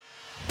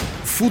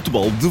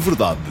Futebol de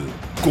Verdade,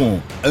 com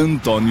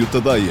António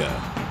Tadeia.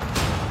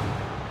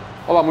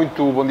 Olá,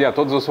 muito bom dia a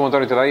todos. Eu sou o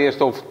António Tadeia.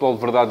 Este é o Futebol de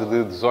Verdade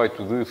de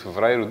 18 de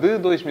fevereiro de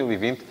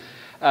 2020.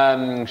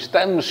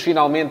 Estamos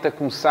finalmente a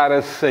começar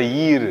a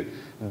sair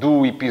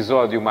do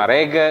episódio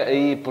Marega,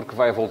 e porque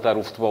vai voltar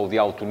o futebol de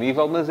alto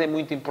nível, mas é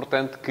muito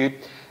importante que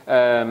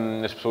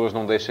as pessoas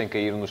não deixem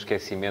cair no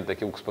esquecimento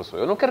daquilo que se passou.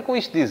 Eu não quero com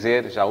isto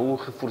dizer, já o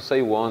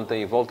reforcei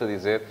ontem e volto a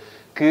dizer,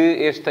 que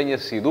este tenha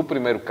sido o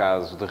primeiro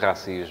caso de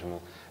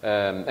racismo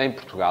em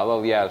Portugal.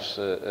 Aliás,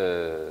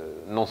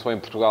 não só em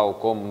Portugal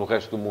como no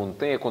resto do mundo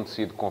tem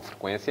acontecido com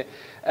frequência.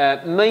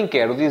 Nem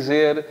quero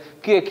dizer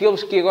que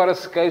aqueles que agora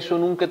se queixam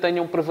nunca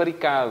tenham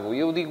prevaricado. E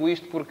eu digo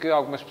isto porque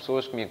algumas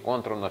pessoas que me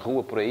encontram na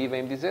rua por aí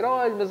vêm-me dizer: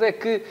 olha, mas é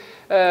que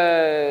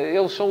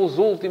eles são os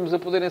últimos a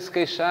poderem se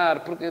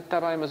queixar. Porque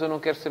está bem, mas eu não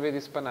quero saber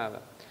disso para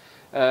nada.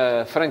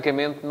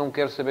 Francamente, não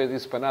quero saber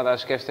disso para nada.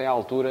 Acho que esta é a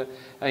altura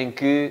em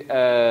que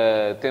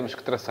temos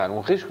que traçar um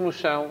risco no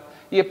chão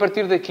e, a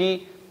partir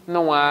daqui,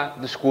 não há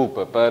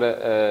desculpa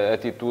para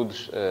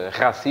atitudes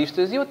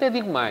racistas, e eu até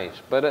digo mais,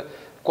 para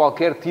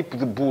qualquer tipo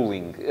de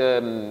bullying.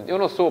 Eu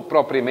não sou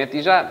propriamente,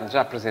 e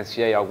já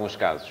presenciei alguns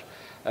casos.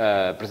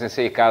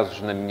 Presenciei casos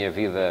na minha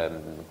vida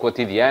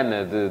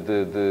cotidiana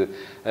de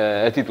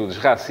atitudes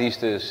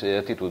racistas,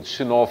 atitudes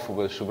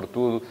xenófobas,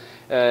 sobretudo,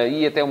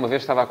 e até uma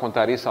vez estava a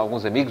contar isso a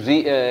alguns amigos,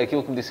 e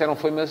aquilo que me disseram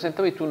foi: mas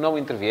então, e tu não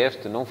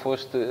intervieste, não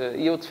foste...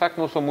 E eu, de facto,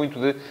 não sou muito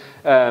de...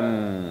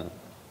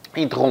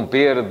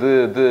 interromper,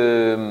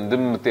 de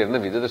me meter na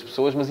vida das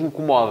pessoas, mas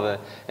incomoda.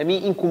 A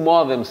mim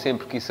incomoda-me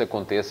sempre que isso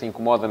aconteça,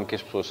 incomoda-me que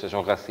as pessoas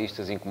sejam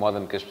racistas,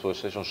 incomoda-me que as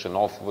pessoas sejam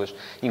xenófobas,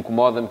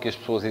 incomoda-me que as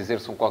pessoas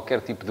exerçam qualquer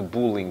tipo de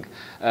bullying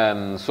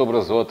sobre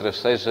as outras,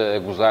 seja a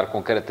gozar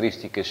com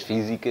características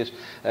físicas,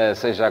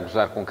 seja a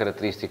gozar com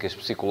características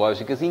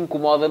psicológicas, e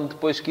incomoda-me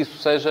depois que isso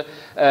seja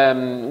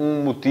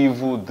um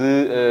motivo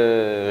de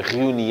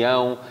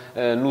reunião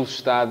nos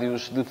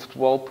estádios de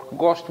futebol, porque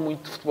gosto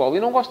muito de futebol e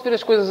não gosto de ver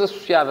as coisas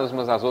associadas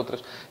umas às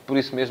outras. Por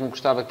isso mesmo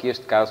gostava que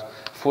este caso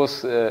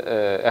fosse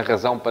a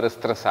razão para se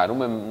traçar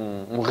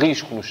um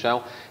risco no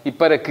chão e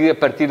para que, a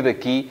partir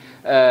daqui,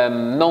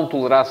 não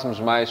tolerássemos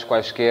mais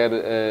quaisquer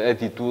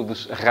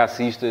atitudes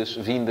racistas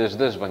vindas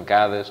das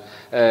bancadas,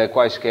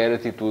 quaisquer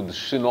atitudes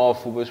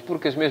xenófobas,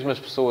 porque as mesmas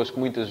pessoas que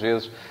muitas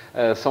vezes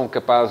são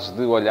capazes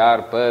de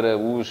olhar para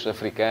os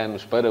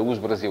africanos, para os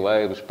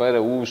brasileiros,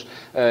 para os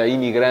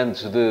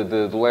imigrantes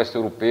do leste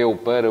europeu,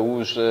 para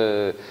os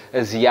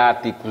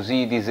asiáticos,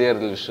 e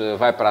dizer-lhes: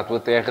 vai para a tua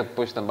terra,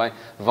 depois também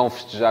vão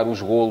festejar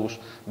os golos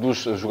dos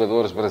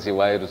jogadores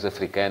brasileiros,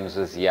 africanos,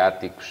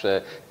 asiáticos,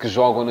 que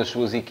jogam nas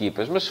suas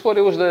equipas. Mas se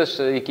forem os das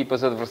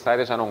equipas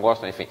adversárias, já não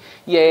gostam, enfim.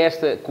 E é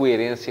esta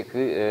coerência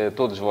que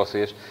todos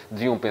vocês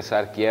deviam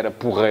pensar que era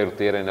porreiro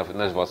terem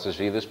nas vossas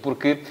vidas,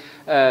 porque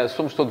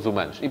somos todos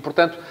humanos. E,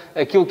 portanto,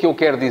 aquilo que eu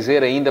quero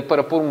dizer ainda,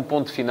 para pôr um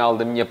ponto final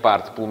da minha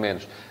parte, pelo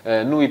menos,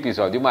 no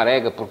episódio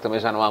Marega, porque também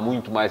já não há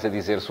muito mais a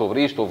dizer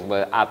sobre isto, houve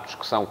atos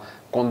que são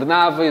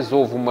condenáveis,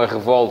 houve uma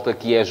revolta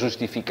que é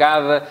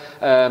justificada,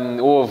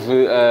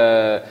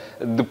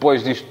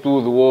 depois disto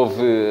tudo,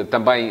 houve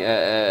também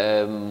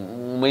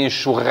uma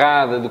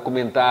enxurrada de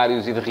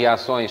comentários e de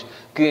reações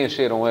que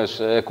encheram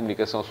a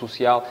comunicação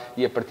social,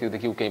 e a partir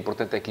daqui o que é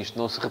importante é que isto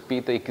não se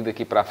repita e que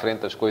daqui para a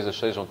frente as coisas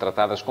sejam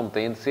tratadas como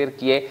têm de ser,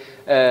 que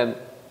é,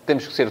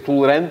 temos que ser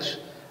tolerantes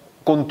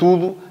com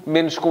tudo,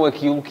 menos com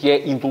aquilo que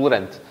é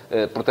intolerante.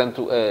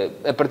 Portanto,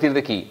 a partir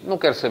daqui, não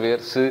quero saber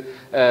se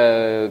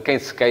quem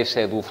se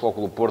queixa é do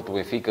Futebol do Porto, do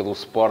Benfica, do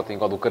Sporting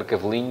ou do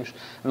Carcavelinhos.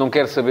 Não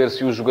quero saber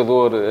se o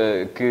jogador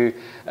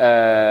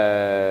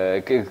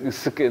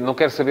não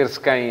quero saber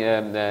se quem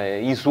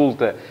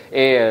insulta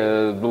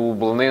é do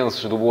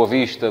Belenenses, do Boa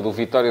Vista, do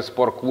Vitória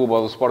Sport Clube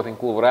ou do Sporting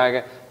Clube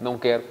Braga. Não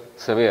quero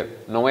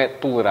saber. Não é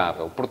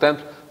tolerável.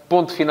 Portanto,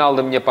 ponto final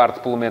da minha parte,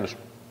 pelo menos,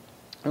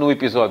 no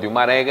episódio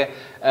Marega,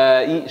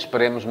 e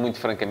esperemos muito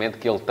francamente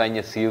que ele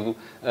tenha sido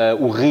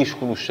o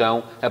risco no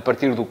chão, a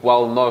partir do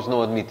qual nós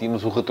não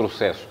admitimos o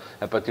retrocesso,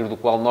 a partir do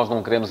qual nós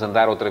não queremos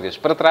andar outra vez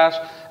para trás,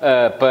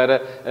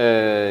 para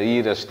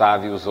ir a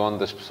estádios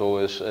onde as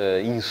pessoas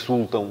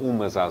insultam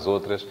umas às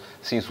outras,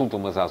 se insultam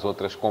umas às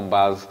outras com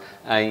base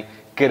em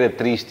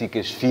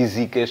características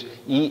físicas,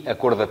 e a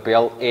cor da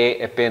pele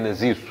é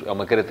apenas isso, é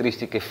uma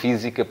característica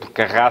física,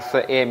 porque a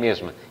raça é a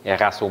mesma, é a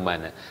raça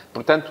humana.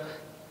 Portanto,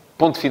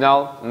 ponto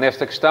final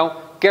nesta questão.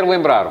 Quero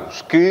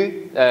lembrar-vos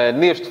que,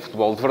 neste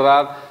Futebol de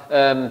Verdade,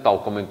 tal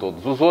como em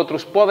todos os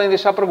outros, podem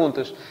deixar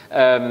perguntas.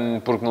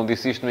 Porque não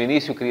disse isto no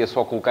início, queria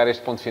só colocar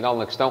este ponto final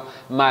na questão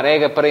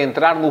Marega, para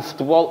entrar no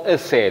futebol a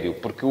sério.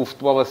 Porque o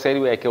futebol a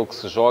sério é aquele que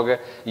se joga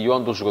e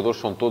onde os jogadores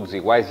são todos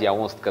iguais e há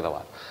 11 de cada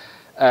lado.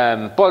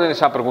 Podem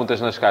deixar perguntas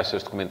nas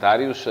caixas de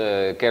comentários,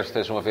 quer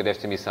estejam a ver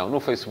esta emissão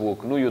no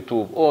Facebook, no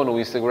YouTube ou no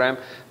Instagram.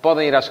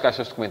 Podem ir às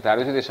caixas de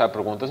comentários e deixar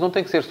perguntas. Não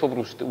tem que ser sobre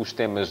os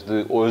temas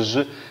de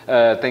hoje,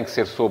 tem que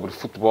ser sobre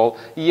futebol.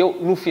 E eu,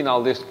 no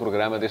final deste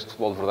programa, deste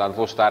Futebol de Verdade,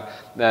 vou estar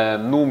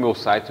no meu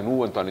site,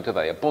 no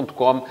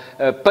antoniotadeia.com,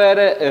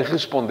 para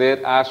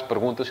responder às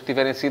perguntas que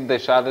tiverem sido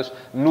deixadas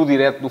no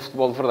direto do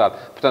Futebol de Verdade.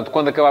 Portanto,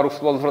 quando acabar o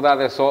Futebol de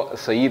Verdade, é só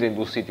saírem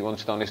do sítio onde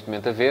estão neste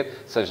momento a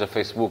ver, seja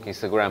Facebook,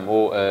 Instagram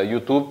ou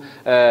YouTube,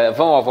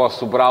 vão ao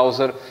vosso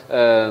browser,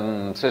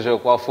 seja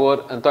qual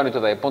for,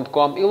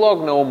 antoniotadeia.com, e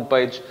logo na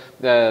homepage,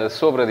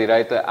 sobre a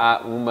direita,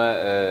 há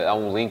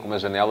um link, uma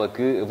janela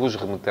que vos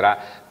remeterá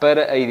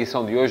para a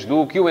edição de hoje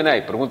do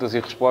Q&A, Perguntas e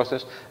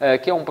Respostas,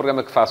 que é um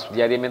programa que faço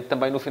diariamente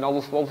também no final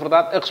do Futebol de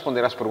Verdade, a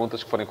responder às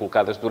perguntas que forem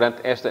colocadas durante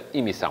esta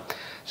emissão.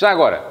 Já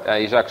agora,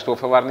 e já que estou a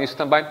falar nisso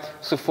também,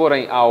 se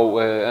forem ao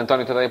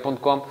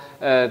antoniotadeia.com,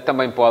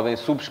 também podem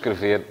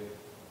subscrever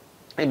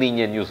a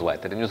minha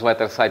newsletter. A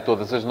newsletter sai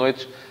todas as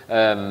noites,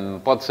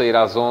 pode sair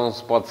às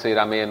 11, pode sair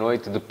à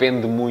meia-noite,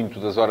 depende muito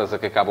das horas a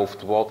que acaba o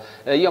futebol.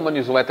 E é uma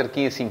newsletter que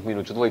em 5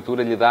 minutos de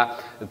leitura lhe dá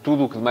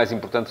tudo o que de mais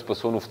importante se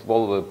passou no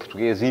futebol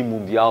português e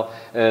mundial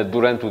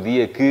durante o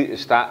dia que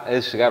está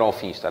a chegar ao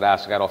fim, estará a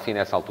chegar ao fim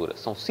nessa altura.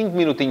 São 5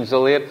 minutinhos a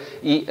ler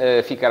e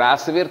ficará a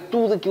saber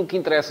tudo aquilo que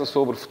interessa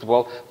sobre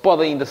futebol.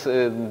 Pode ainda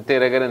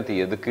ter a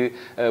garantia de que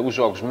os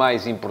jogos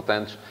mais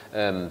importantes,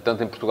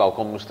 tanto em Portugal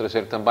como no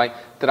estrangeiro também,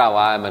 terá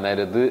lá a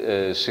maneira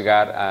de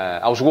chegar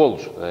aos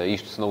golos.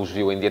 Isto se não os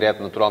viu em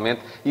direto,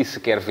 naturalmente, e se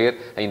quer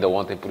ver, ainda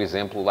ontem, por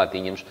exemplo, lá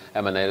tínhamos a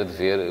maneira de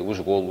ver os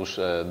golos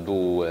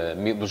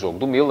do jogo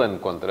do Milan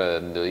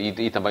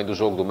e também do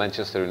jogo do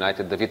Manchester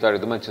United, da vitória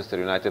do Manchester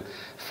United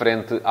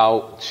frente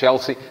ao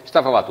Chelsea.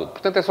 Estava lá tudo.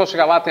 Portanto, é só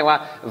chegar lá, tem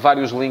lá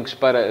vários links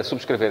para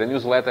subscrever a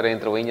newsletter,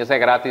 entre linhas, é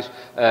grátis,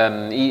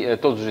 e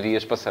todos os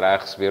dias passará a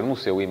receber no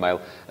seu e-mail,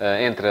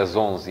 entre as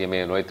 11 e a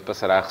meia-noite,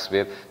 passará a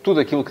receber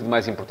tudo aquilo que de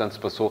mais importante se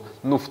passou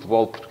no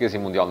futebol português e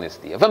mundial nesse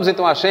dia. Vamos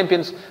então à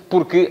Champions,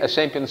 porque a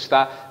Champions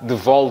está de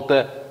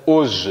volta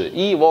hoje.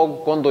 E logo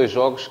com 2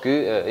 jogos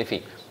que,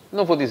 enfim,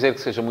 não vou dizer que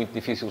seja muito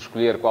difícil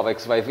escolher qual é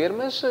que se vai ver,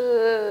 mas,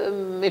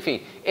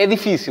 enfim, é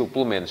difícil,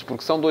 pelo menos,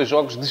 porque são 2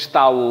 jogos de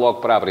estalo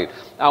logo para abrir.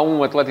 Há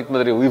um Atlético de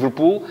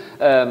Madrid-Liverpool,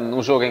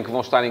 um jogo em que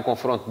vão estar em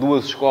confronto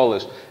 2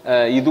 escolas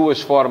e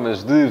 2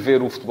 formas de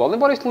ver o futebol.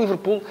 Embora este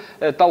Liverpool,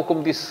 tal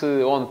como disse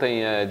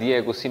ontem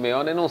Diego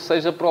Simeone, não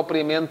seja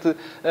propriamente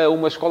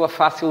uma escola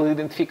fácil de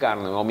identificar.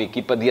 Não é uma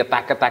equipa de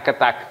ataque, ataque,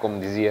 ataque, como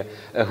dizia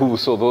o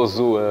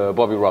saudoso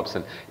Bobby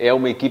Robson. É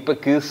uma equipa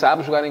que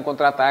sabe jogar em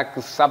contra-ataque,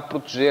 que sabe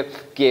proteger,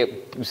 que é,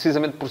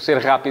 precisamente por ser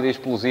rápida e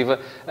explosiva,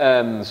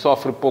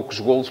 sofre poucos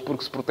golos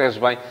porque se protege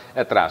bem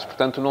atrás.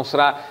 Portanto, não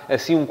será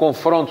assim um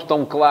confronto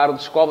tão claro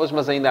de escolas,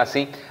 mas ainda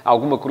assim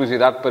alguma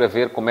curiosidade para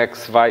ver como é que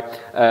se vai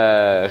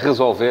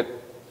resolver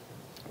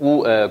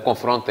o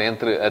confronto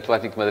entre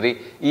Atlético de Madrid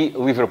e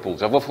Liverpool.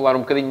 Já vou falar um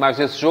bocadinho mais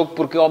desse jogo,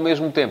 porque ao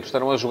mesmo tempo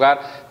estarão a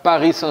jogar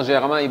Paris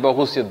Saint-Germain e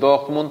Borussia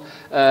Dortmund,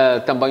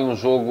 também um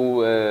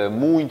jogo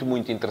muito,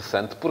 muito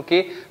interessante.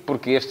 Porquê?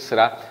 Porque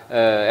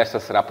esta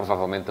será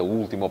provavelmente a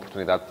última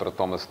oportunidade para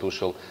Thomas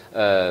Tuchel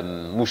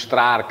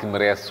mostrar que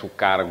merece o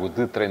cargo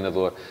de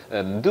treinador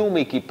de uma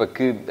equipa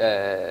que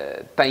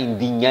tem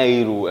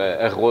dinheiro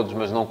a rodos,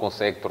 mas não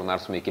consegue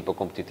tornar-se uma equipa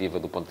competitiva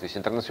do ponto de vista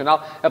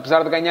internacional,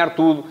 apesar de ganhar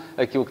tudo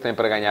aquilo que tem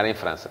para ganhar em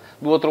França.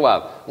 Do outro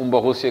lado, um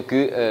Borussia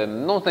que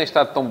não tem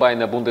estado tão bem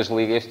na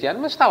Bundesliga este ano,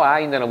 mas está lá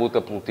ainda na luta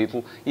pelo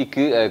título e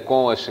que,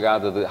 com a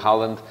chegada de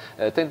Haaland,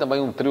 tem também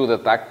um trio de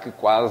ataque que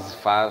quase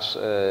faz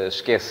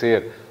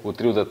esquecer o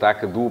trio de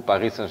ataque do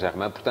Paris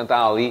Saint-Germain. Portanto,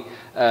 há ali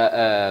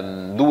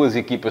 2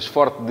 equipas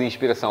de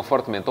inspiração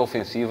fortemente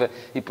ofensiva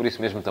e, por isso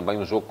mesmo, também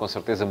um jogo com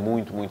certeza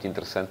muito, muito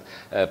interessante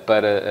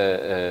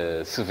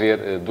para se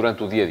ver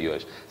durante o dia de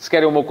hoje. Se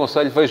querem o meu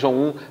conselho,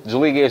 vejam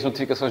desliguem as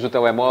notificações do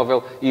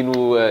telemóvel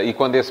e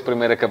quando esse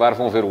primeiro acabar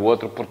vão ver o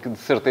outro, porque de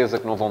certeza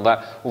que não vão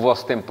dar o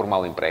vosso tempo por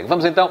mal emprego.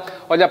 Vamos então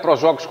olhar para os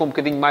jogos com um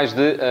bocadinho mais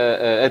de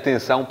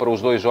atenção para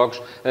os 2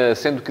 jogos,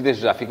 sendo que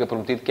desde já fica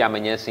prometido que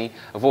amanhã sim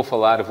vou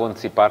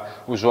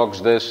antecipar os jogos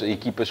das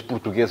equipas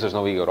portuguesas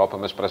na Liga Europa,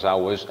 mas para já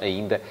hoje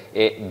ainda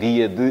é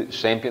dia de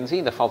Champions e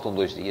ainda faltam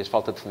 2 dias,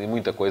 falta definir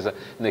muita coisa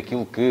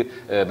naquilo que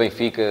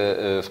Benfica,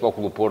 Futebol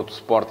Clube do Porto,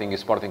 Sporting e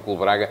Sporting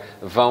Clube Braga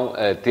vão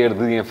ter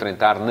de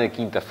enfrentar na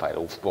quinta-feira.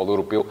 O futebol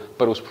europeu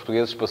para os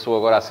portugueses passou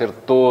agora a ser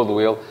todo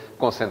ele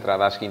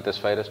concentrado às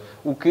quintas-feiras,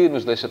 o que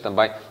nos deixa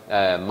também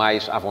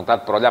mais à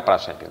vontade para olhar para a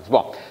Champions.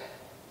 Bom,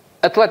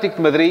 Atlético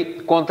de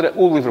Madrid contra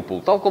o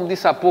Liverpool. Tal como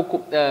disse há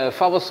pouco,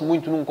 fala-se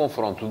muito num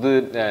confronto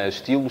de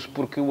estilos,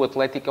 porque o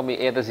Atlético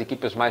é das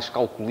equipas mais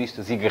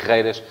calculistas e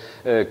guerreiras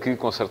que,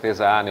 com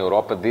certeza, há na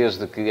Europa,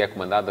 desde que é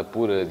comandada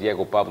por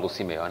Diego Pablo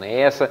Simeone. É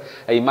essa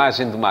a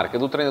imagem de marca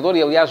do treinador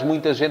e, aliás,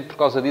 muita gente, por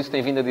causa disso,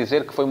 tem vindo a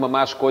dizer que foi uma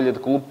má escolha de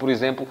clube, por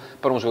exemplo,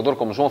 para um jogador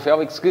como João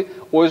Félix, que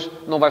hoje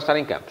não vai estar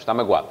em campo, está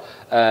magoado.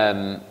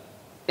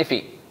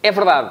 Enfim, É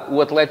verdade,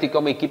 o Atlético é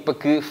uma equipa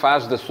que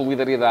faz da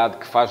solidariedade,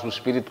 que faz do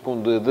espírito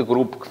de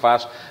grupo, que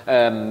faz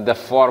da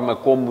forma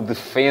como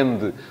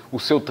defende o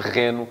seu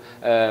terreno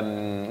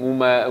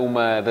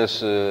uma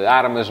das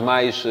armas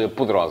mais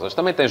poderosas.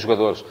 Também tem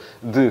jogadores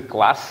de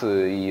classe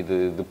e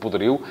de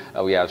poderio.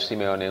 Aliás,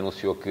 Simeone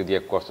anunciou que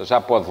Diego Costa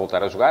já pode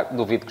voltar a jogar.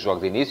 Duvido que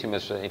jogue de início,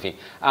 mas, enfim,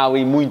 há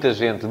ali muita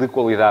gente de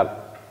qualidade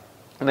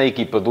na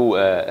equipa do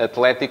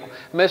Atlético,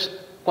 mas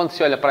quando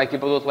se olha para a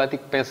equipa do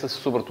Atlético, pensa-se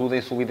sobretudo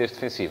em solidez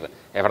defensiva.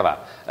 É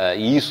verdade.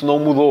 E isso não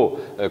mudou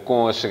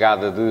com a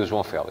chegada de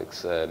João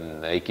Félix.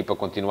 A equipa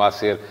continua a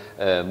ser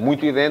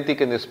muito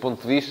idêntica nesse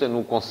ponto de vista,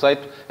 no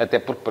conceito, até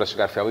porque para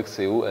chegar Félix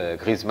saiu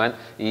Griezmann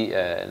e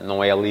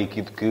não é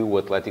líquido que o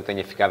Atlético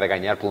tenha ficado a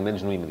ganhar, pelo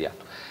menos no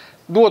imediato.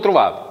 Do outro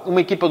lado, uma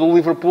equipa do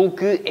Liverpool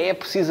que é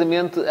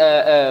precisamente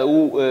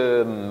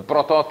o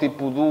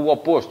protótipo do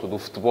oposto, do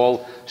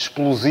futebol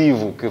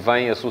explosivo que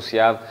vem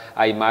associado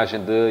à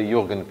imagem de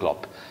Jürgen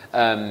Klopp.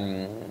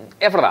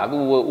 É verdade,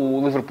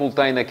 o Liverpool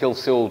tem naquele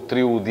seu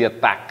trio de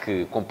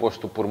ataque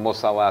composto por Mo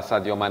Salah,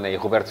 Sadio Mané e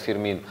Roberto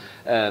Firmino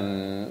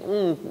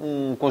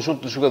um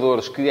conjunto de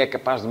jogadores que é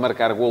capaz de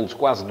marcar golos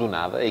quase do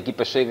nada. A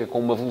equipa chega com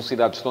uma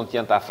velocidade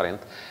estonteante à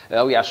frente.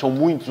 Aliás, são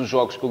muitos os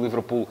jogos que o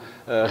Liverpool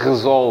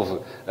resolve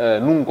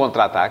num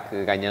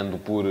contra-ataque, ganhando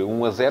por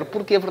 1-0,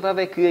 porque a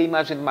verdade é que a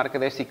imagem de marca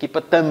desta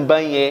equipa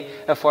também é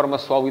a forma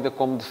sólida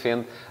como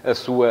defende a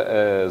sua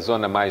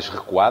zona mais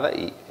recuada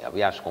e,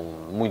 aliás, com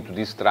muito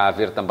disso terá a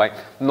ver também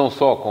não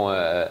só com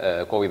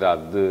a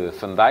qualidade de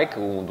Van Dijk,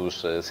 um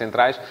dos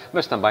centrais,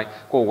 mas também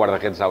com o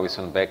guarda-redes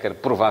Alisson Becker,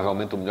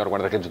 provavelmente o melhor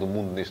guarda-redes do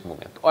mundo neste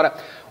momento. Ora,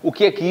 o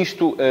que é que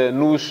isto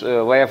nos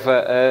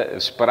leva a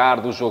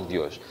esperar do jogo de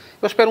hoje?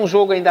 Eu espero um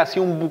jogo ainda assim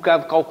um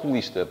bocado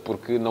calculista,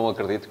 porque não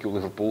acredito que o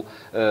Liverpool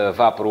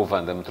vá para o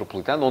Wanda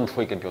Metropolitano, onde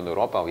foi campeão da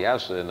Europa,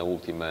 aliás, na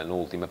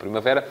última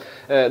primavera.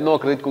 Não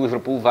acredito que o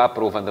Liverpool vá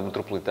para o Wanda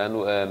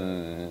Metropolitano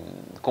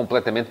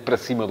completamente para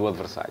cima do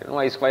adversário. Não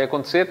é isso que vai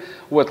acontecer.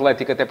 O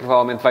Atlético até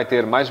provavelmente vai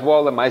ter mais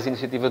bola, mais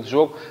iniciativa de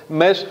jogo,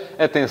 mas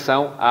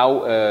atenção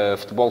ao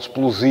futebol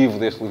explosivo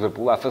deste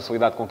Liverpool, à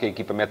facilidade com que a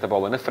equipa mete a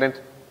bola na frente,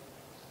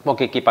 com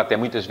que a equipa até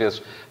muitas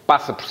vezes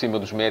passa por cima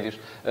dos médios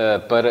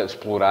para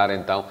explorar,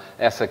 então,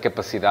 essa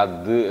capacidade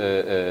de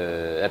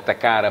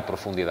atacar a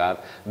profundidade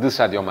de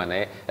Sadio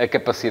Mané, a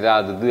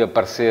capacidade de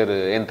aparecer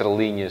entre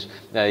linhas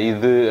e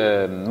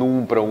de, no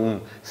 1 para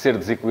 1, ser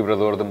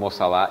desequilibrador de Mo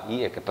Salah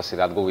e a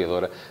capacidade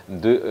goleadora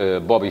de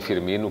Bobby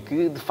Firmino,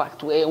 que, de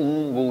facto, é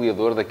um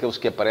goleador daqueles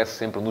que aparece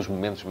sempre nos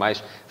momentos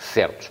mais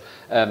certos.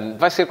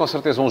 Vai ser, com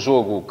certeza, um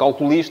jogo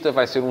calculista,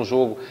 vai ser um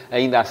jogo,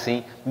 ainda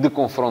assim, de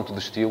confronto de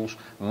estilos,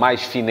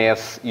 mais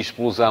finesse e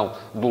explosão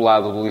do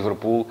lado do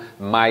Liverpool,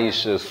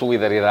 mais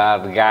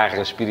solidariedade,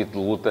 garra, espírito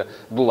de luta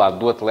do lado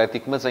do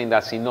Atlético, mas ainda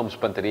assim não me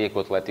espantaria que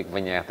o Atlético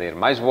venha a ter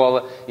mais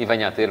bola e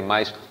venha a ter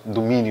mais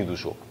domínio do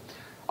jogo.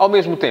 Ao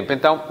mesmo tempo,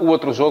 então, o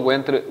outro jogo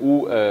entre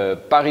o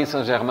Paris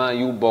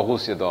Saint-Germain e o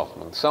Borussia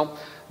Dortmund. São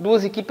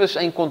duas equipas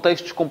em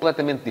contextos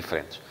completamente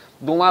diferentes.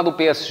 De um lado, o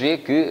PSG,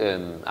 que,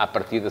 à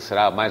partida,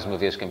 será mais uma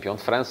vez campeão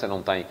de França,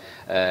 não tem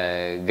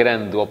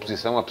grande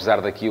oposição, apesar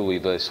daquilo e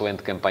da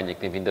excelente campanha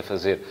que tem vindo a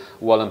fazer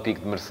o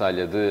Olympique de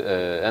Marselha de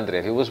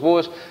André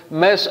Vilas-Boas,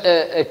 mas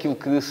aquilo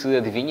que se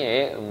adivinha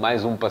é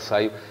mais um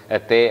passeio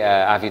até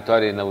à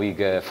vitória na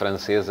Liga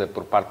Francesa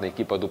por parte da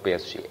equipa do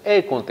PSG.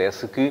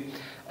 Acontece que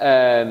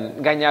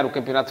ganhar o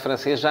campeonato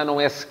francês já não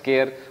é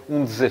sequer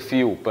um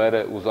desafio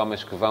para os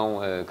homens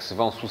que se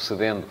vão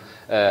sucedendo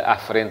à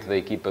frente da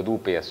equipa do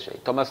PSG.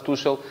 Thomas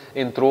Tuchel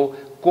entrou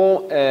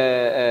com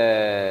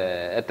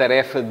a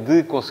tarefa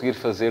de conseguir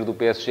fazer do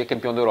PSG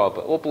campeão da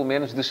Europa, ou pelo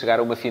menos de chegar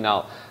a uma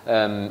final,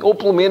 ou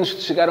pelo menos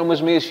de chegar a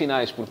umas meias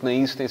finais, porque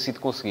nem isso tem sido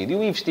conseguido. E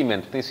o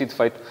investimento que tem sido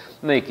feito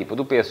na equipa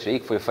do PSG, e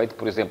que foi feito,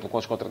 por exemplo, com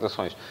as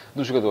contratações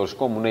dos jogadores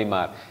como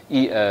Neymar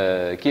e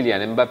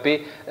Kylian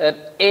Mbappé,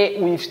 é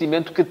um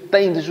investimento que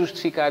tem de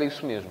justificar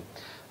isso mesmo.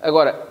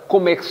 Agora,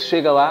 como é que se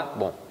chega lá?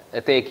 Bom,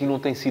 até aqui não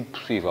tem sido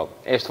possível.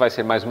 Esta vai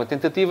ser mais uma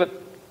tentativa.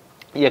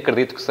 E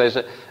acredito que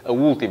seja a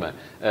última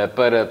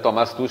para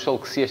Thomas Tuchel,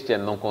 que se este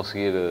ano não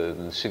conseguir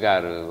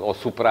chegar ou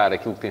superar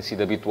aquilo que tem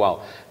sido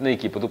habitual na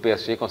equipa do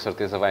PSG, com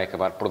certeza vai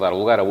acabar por dar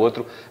lugar a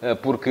outro,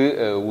 porque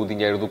o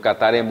dinheiro do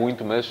Qatar é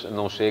muito, mas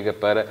não chega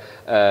para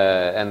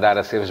andar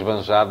a ser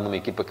esbanjado numa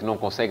equipa que não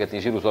consegue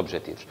atingir os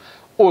objetivos.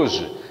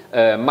 Hoje,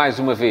 mais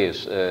uma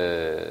vez,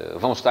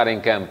 vão estar em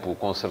campo,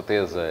 com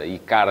certeza,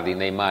 Icardi,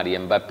 Neymar e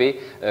Mbappé,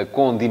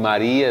 com Di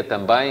Maria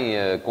também,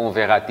 com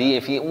Verratti,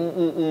 enfim,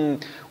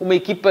 uma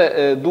equipa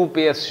do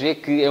PSG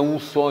que é um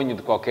sonho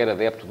de qualquer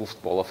adepto do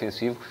futebol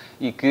ofensivo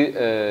e que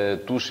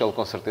Tuchel,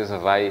 com certeza,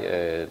 vai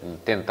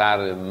tentar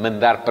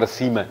mandar para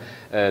cima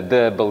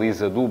da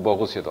baliza do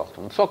Borussia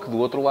Dortmund. Só que, do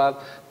outro lado,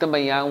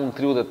 também há um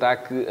trio de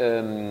ataque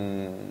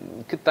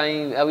que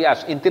tem,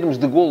 aliás, em termos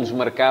de golos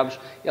marcados,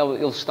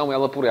 eles estão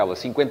ela por ela.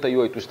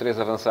 58 os três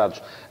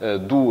avançados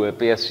do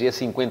PSG,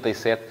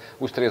 57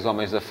 os três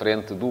homens da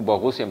frente do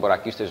Borussia, embora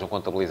aqui estejam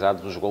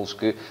contabilizados os golos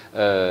que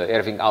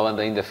Erling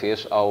Haaland ainda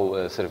fez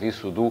ao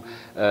serviço do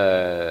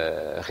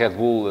Red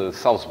Bull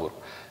Salzburgo.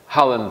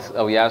 Haaland,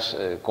 aliás,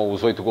 com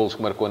os 8 golos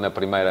que marcou na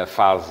primeira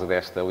fase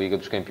desta Liga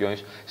dos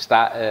Campeões,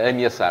 está a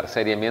ameaçar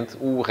seriamente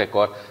o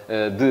recorde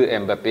de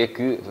Mbappé,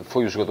 que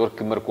foi o jogador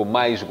que marcou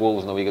mais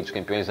golos na Liga dos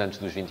Campeões antes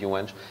dos 21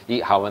 anos,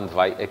 e Haaland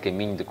vai a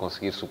caminho de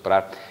conseguir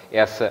superar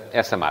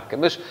essa marca.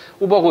 Mas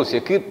o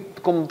Borussia, que,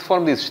 como de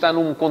forma disse, está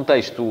num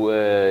contexto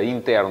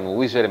interno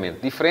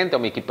ligeiramente diferente, é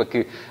uma equipa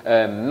que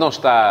não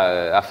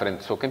está à frente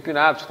do seu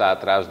campeonato, está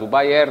atrás do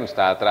Bayern,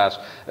 está atrás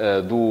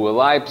do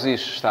Leipzig,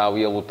 está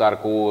ali a lutar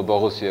com o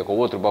Borussia, com o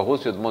outro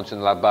Borussia de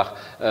Mönchengladbach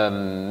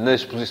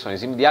nas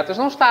posições imediatas,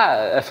 não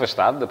está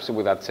afastado da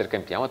possibilidade de ser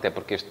campeão, até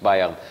porque este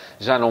Bayern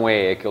já não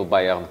é aquele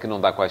Bayern que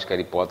não dá quaisquer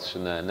hipóteses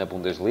na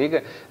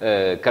Bundesliga.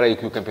 Creio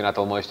que o campeonato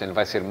alemão este ano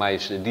vai ser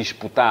mais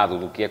disputado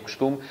do que é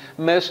costume,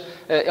 mas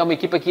é uma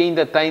equipa que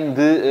ainda tem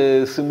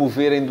de se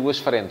mover em duas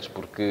frentes,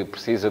 porque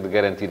precisa de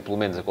garantir pelo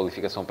menos a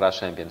qualificação para a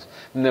Champions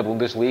na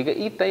Bundesliga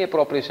e tem a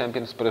própria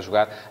Champions para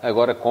jogar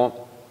agora com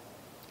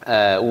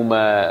uma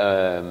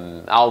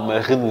alma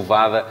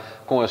renovada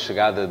com a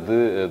chegada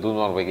do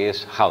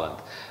norueguês Haaland.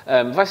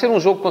 Vai ser um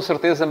jogo, com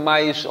certeza,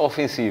 mais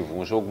ofensivo,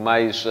 um jogo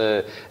mais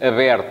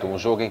aberto, um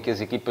jogo em que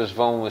as equipas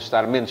vão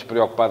estar menos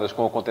preocupadas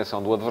com a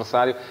contenção do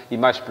adversário e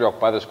mais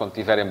preocupadas, quando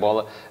tiverem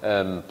bola,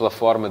 pela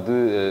forma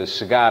de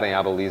chegarem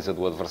à baliza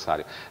do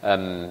adversário.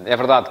 É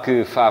verdade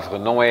que Favre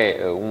não é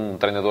um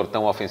treinador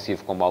tão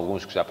ofensivo como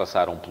alguns que já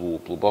passaram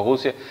pelo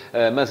Borussia,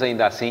 mas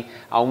ainda assim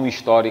há um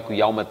histórico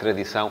e há uma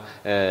tradição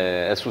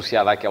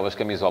associada àquelas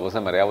camisolas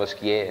amarelas,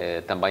 que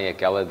é também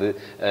aquela de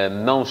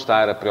não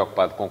estar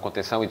preocupado com a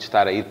contenção e de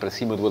estar a ir para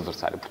cima do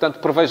adversário. Portanto,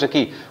 prevejo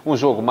aqui um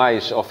jogo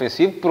mais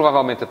ofensivo,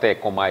 provavelmente até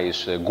com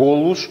mais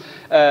golos,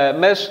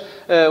 mas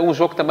um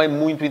jogo também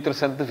muito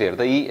interessante de ver.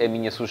 Daí a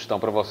minha sugestão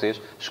para vocês: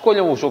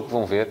 escolham o jogo que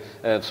vão ver.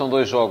 São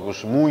 2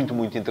 jogos muito,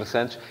 muito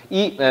interessantes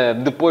e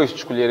depois de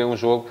escolherem um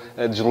jogo,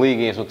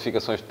 desliguem as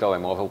notificações do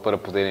telemóvel para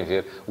poderem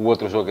ver o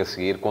outro jogo a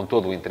seguir com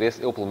todo o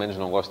interesse. Eu, pelo menos,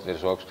 não gosto de ver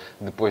jogos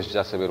depois de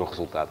já saber o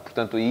resultado.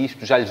 Portanto,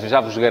 isto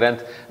já vos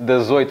garanto,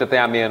 das 8 até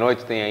à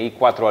meia-noite, tem aí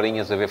 4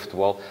 horinhas a ver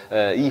futebol,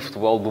 e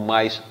futebol do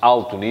mais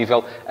alto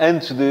nível,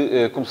 antes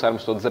de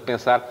começarmos todos a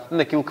pensar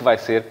naquilo que vai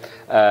ser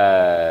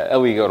a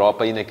Liga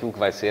Europa e naquilo que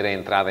vai ser a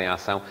entrada em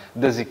ação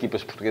das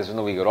equipas portuguesas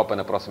na Liga Europa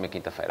na próxima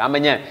quinta-feira.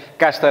 Amanhã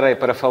cá estarei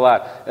para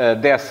falar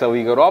dessa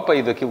Liga Europa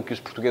e daquilo que os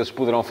portugueses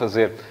poderão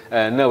fazer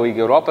na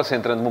Liga Europa,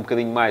 centrando-me um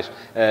bocadinho mais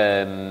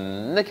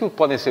naquilo que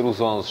podem ser os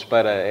 11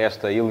 para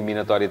esta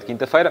eliminatória de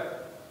quinta-feira.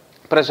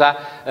 Para já,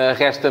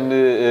 resta-me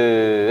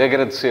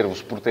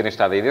agradecer-vos por terem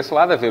estado aí desse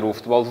lado, a ver o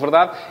Futebol de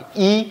Verdade,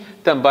 e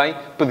também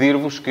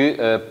pedir-vos que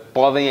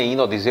podem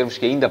ainda, ou dizer-vos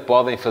que ainda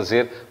podem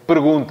fazer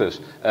perguntas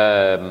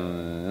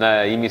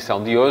na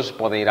emissão de hoje.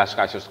 Podem ir às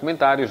caixas de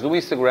comentários do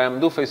Instagram,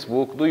 do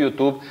Facebook, do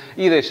YouTube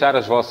e deixar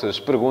as vossas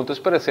perguntas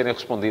para serem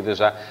respondidas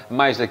já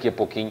mais daqui a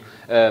pouquinho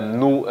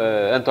no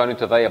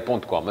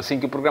antoniotadeia.com. Assim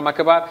que o programa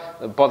acabar,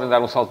 podem dar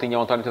um saltinho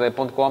ao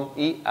antoniotadeia.com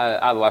e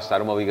há de lá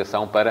estar uma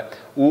ligação para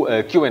o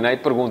Q&A,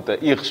 pergunta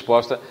e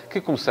resposta, que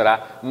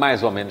começará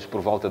mais ou menos por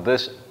volta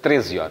das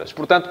 13 horas.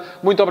 Portanto,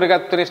 muito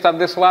obrigado por terem estado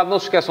desse lado. Não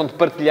se esqueçam de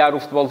partilhar o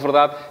Futebol de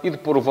Verdade e de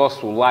pôr o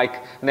vosso like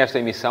nesta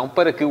emissão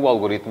para que o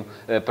algoritmo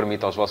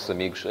permita aos vossos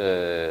amigos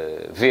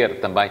ver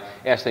também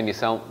esta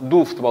emissão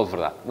do Futebol de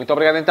Verdade. Muito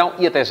obrigado então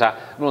e até já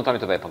no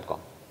antoniotadeia.com.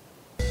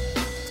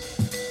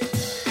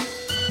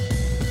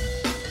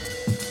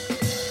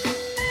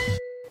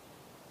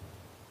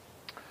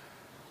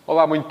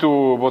 Olá,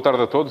 muito boa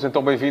tarde a todos.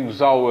 Então,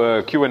 bem-vindos ao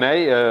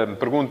Q&A,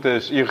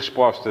 perguntas e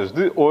respostas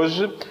de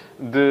hoje.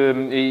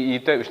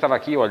 Estava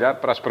aqui a olhar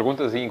para as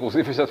perguntas e,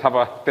 inclusive, já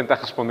estava a tentar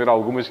responder a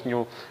algumas que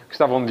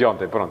estavam de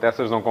ontem. Pronto,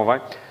 essas não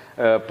convém,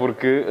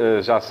 porque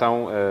já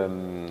são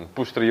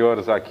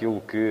posteriores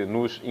àquilo que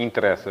nos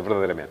interessa,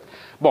 verdadeiramente.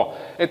 Bom,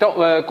 então,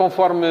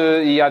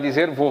 conforme ia a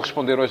dizer, vou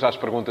responder hoje às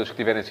perguntas que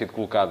tiverem sido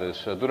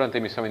colocadas durante a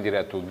emissão em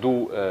direto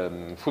do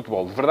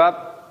Futebol de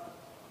Verdade.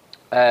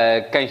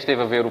 Quem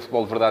esteve a ver o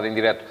Futebol de Verdade em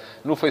direto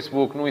no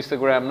Facebook, no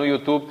Instagram, no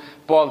YouTube,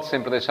 pode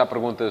sempre deixar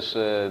perguntas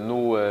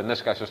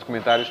nas caixas de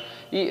comentários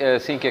e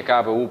assim que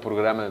acaba o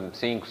programa,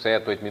 5,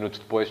 7, 8 minutos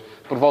depois,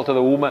 por volta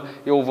da 1,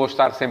 eu vou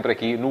estar sempre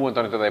aqui no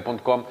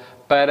antoniotadeia.com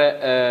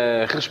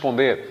para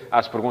responder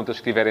às perguntas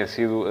que tiverem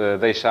sido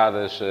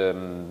deixadas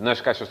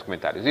nas caixas de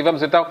comentários. E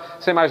vamos então,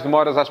 sem mais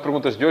demoras, às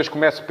perguntas de hoje.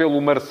 Começo pelo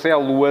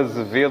Marcelo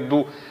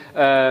Azevedo,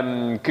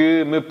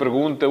 que me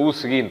pergunta o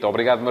seguinte.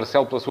 Obrigado,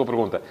 Marcelo, pela sua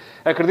pergunta.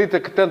 Acredita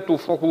que tanto o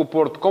Futebol de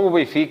Porto como o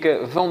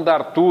Benfica vão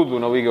dar tudo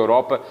na Liga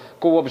Europa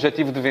com o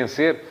objetivo de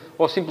vencer,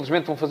 ou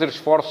simplesmente vão fazer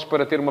esforços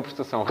para ter uma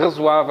prestação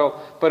razoável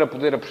para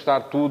poder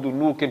apostar tudo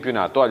no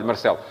campeonato? Olha,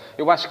 Marcelo,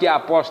 eu acho que a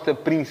aposta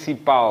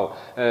principal,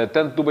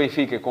 tanto do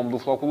Benfica como do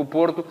Futebol de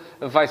Porto,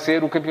 vai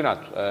ser o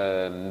campeonato.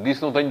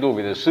 Disso não tenho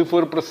dúvidas. Se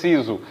for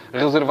preciso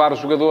reservar os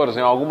jogadores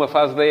em alguma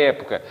fase da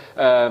época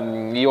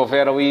e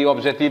houver ali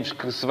objetivos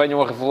que se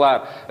venham a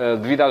revelar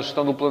devido à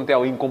gestão do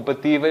plantel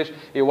incompatíveis,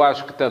 eu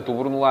acho que tanto o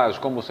Bruno Lage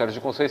como o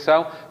Sérgio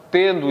Conceição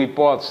tendo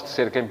hipótese de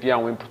ser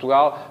campeão em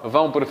Portugal,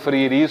 vão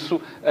preferir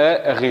isso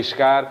a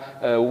arriscar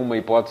uma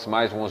hipótese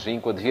mais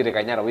longínqua de vir a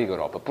ganhar a Liga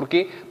Europa.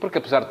 Porquê? Porque,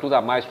 apesar de tudo,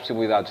 há mais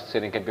possibilidades de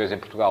serem campeões em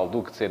Portugal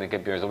do que de serem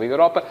campeões da Liga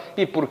Europa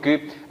e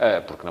porque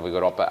na Liga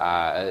Europa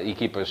há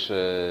equipas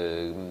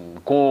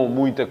com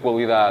muita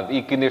qualidade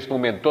e que, neste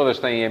momento, todas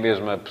têm a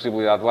mesma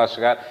possibilidade de lá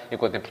chegar,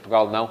 enquanto em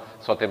Portugal não.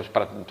 Só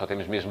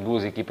temos mesmo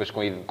duas equipas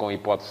com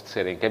hipótese de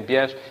serem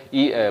campeãs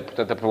e,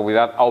 portanto, a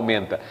probabilidade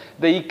aumenta.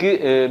 Daí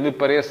que me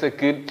pareça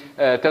que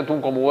tanto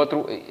um como o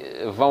outro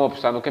vão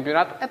apostar no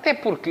campeonato, até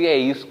porque é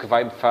isso que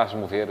faz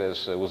mover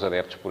os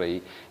adeptos por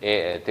aí,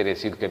 é terem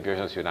sido campeões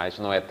nacionais,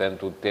 não é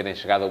tanto de terem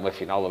chegado a uma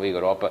final da Liga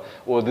Europa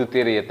ou de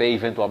terem até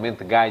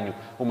eventualmente ganho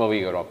uma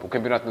Liga Europa. O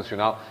campeonato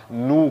nacional,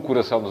 no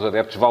coração dos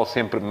adeptos, vale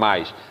sempre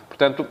mais.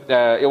 Portanto,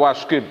 eu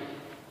acho que,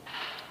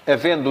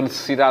 havendo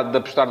necessidade de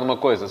apostar numa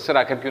coisa,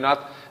 será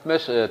campeonato,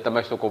 mas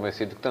também estou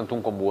convencido que tanto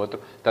um como o outro,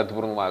 tanto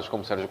Bruno Lage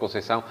como Sérgio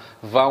Conceição,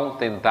 vão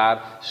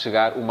tentar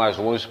chegar o mais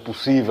longe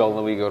possível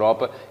na Liga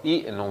Europa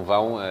e não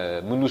vão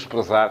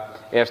menosprezar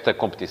esta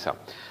competição.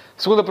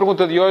 Segunda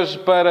pergunta de hoje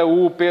para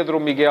o Pedro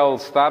Miguel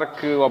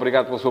Stark.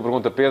 Obrigado pela sua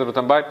pergunta, Pedro,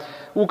 também.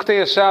 O que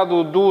tem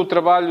achado do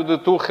trabalho de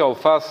Tuchel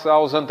face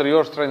aos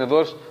anteriores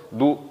treinadores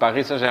do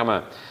Paris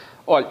Saint-Germain?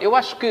 Olha, eu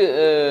acho que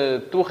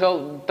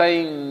Tuchel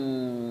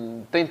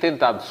tem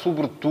tentado,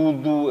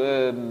 sobretudo,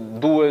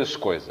 duas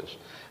coisas.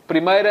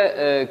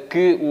 Primeira,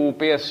 que o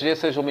PSG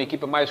seja uma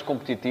equipa mais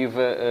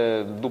competitiva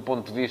do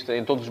ponto de vista,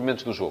 em todos os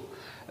momentos do jogo.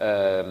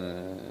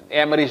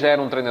 Emery já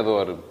era um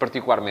treinador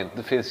particularmente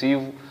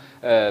defensivo,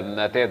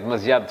 até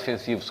demasiado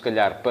defensivo, se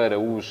calhar, para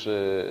os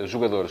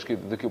jogadores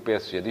de que o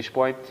PSG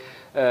dispõe.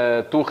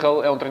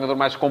 Tuchel é um treinador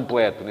mais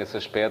completo nesse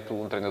aspecto,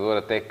 um treinador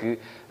até que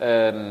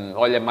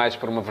olha mais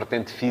para uma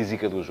vertente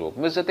física do jogo.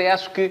 Mas até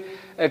acho que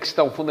a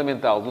questão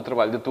fundamental do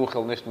trabalho de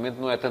Tuchel neste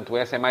momento não é tanto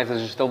essa, é mais a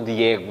gestão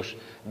de egos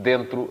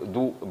dentro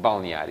do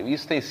balneário.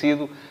 Isso tem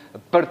sido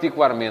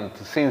particularmente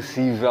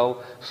sensível,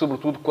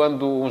 sobretudo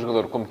quando um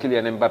jogador como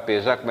Kylian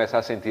Mbappé já começa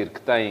a sentir que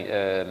tem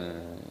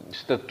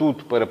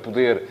estatuto para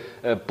poder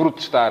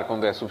protestar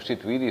quando é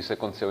substituído, e isso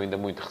aconteceu ainda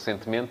muito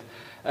recentemente.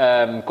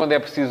 Quando é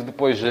preciso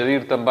depois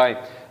gerir também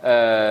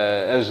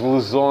as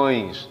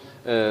lesões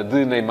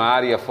de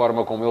Neymar e a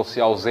forma como ele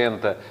se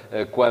ausenta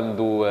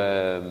quando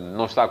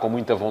não está com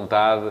muita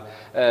vontade.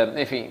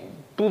 Enfim,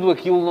 tudo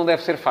aquilo não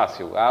deve ser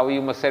fácil. Há ali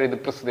uma série de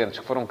precedentes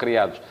que foram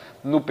criados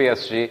no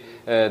PSG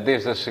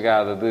desde a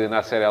chegada de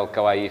Nasser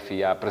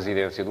El-Khelaifi à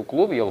presidência do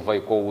clube, e ele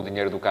veio com o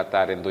dinheiro do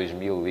Qatar em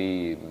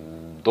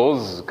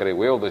 2012,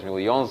 creio eu,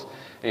 2011,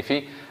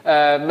 enfim.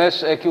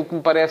 Mas aquilo que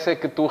me parece é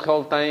que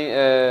Tuchel tem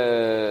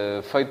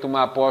feito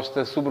uma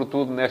aposta,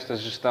 sobretudo nesta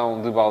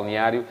gestão de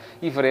balneário,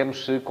 e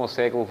veremos se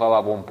consegue levá-la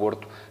a bom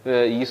porto.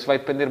 E isso vai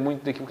depender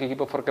muito daquilo que a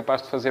equipa for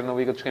capaz de fazer na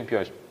Liga dos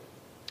Campeões.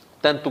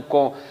 Tanto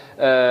com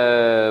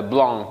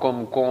Blanc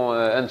como com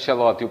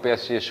Ancelotti, o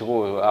PSG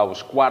chegou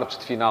aos quartos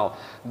de final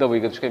da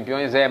Liga dos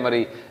Campeões.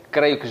 Emery,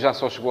 creio que já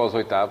só chegou aos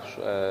oitavos,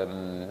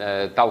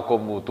 tal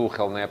como o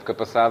Tuchel na época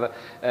passada,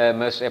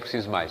 mas é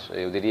preciso mais.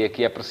 Eu diria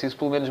que é preciso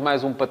pelo menos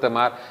mais um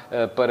patamar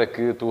para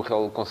que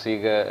Tuchel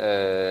consiga...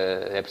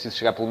 é preciso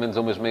chegar pelo menos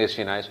a umas meias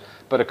finais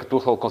para que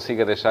Tuchel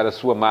consiga deixar a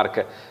sua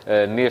marca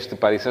neste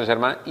Paris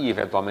Saint-Germain e,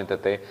 eventualmente,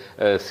 até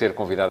ser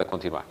convidado a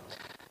continuar.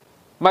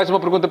 Mais uma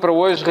pergunta para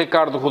hoje,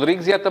 Ricardo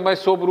Rodrigues, e é também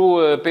sobre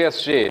o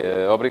PSG.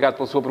 Obrigado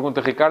pela sua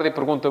pergunta, Ricardo. E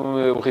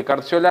pergunta-me o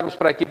Ricardo, se olharmos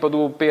para a equipa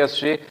do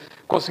PSG,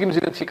 conseguimos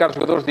identificar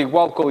jogadores de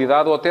igual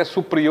qualidade ou até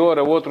superior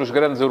a outros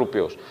grandes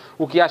europeus?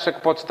 O que acha que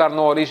pode estar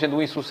na origem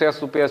do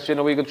insucesso do PSG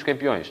na Liga dos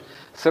Campeões?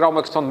 Será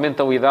uma questão de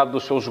mentalidade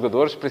dos seus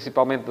jogadores,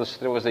 principalmente das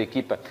estrelas da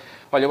equipa?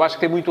 Olha, eu acho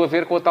que tem muito a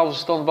ver com a tal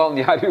gestão de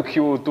balneário que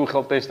o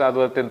Tuchel tem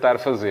estado a tentar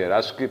fazer.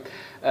 Acho que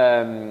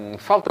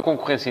falta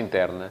concorrência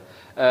interna.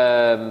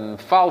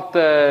 Falta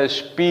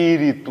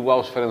espírito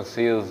aos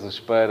franceses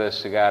para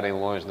chegarem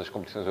longe nas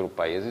competições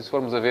europeias. E se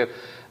formos a ver,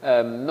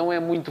 não é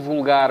muito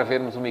vulgar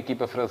vermos uma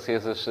equipa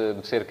francesa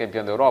ser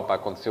campeã da Europa.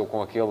 Aconteceu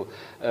com aquele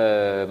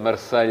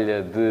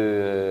Marselha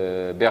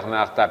de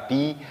Bernard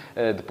Tapie,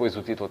 depois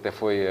o título até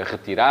foi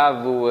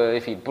retirado,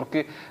 enfim,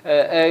 porque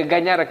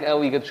ganhar a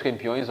Liga dos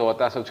Campeões, ou a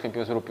Taça dos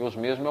Campeões Europeus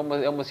mesmo,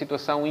 é uma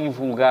situação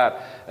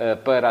invulgar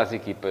para as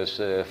equipas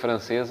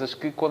francesas,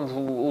 que quando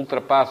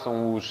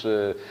ultrapassam os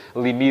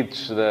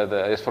limites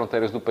das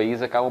fronteiras do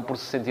país, acabam por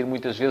se sentir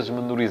muitas vezes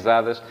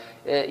menorizadas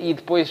e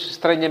depois,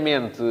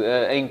 estranhamente,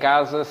 em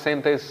casa,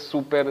 sentem-se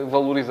super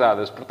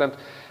valorizadas. Portanto,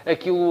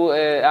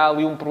 há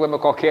ali um problema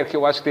qualquer que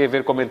eu acho que tem a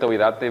ver com a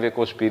mentalidade, tem a ver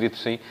com o espírito,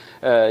 sim,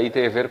 e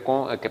tem a ver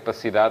com a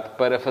capacidade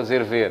para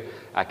fazer ver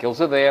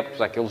àqueles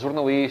adeptos, àqueles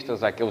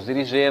jornalistas, àqueles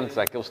dirigentes,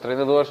 àqueles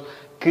treinadores,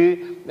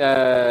 que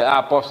a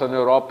aposta na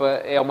Europa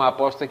é uma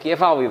aposta que é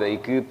válida e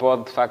que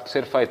pode, de facto,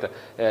 ser feita.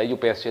 E o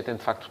PSG tem,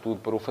 de facto, tudo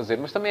para o fazer.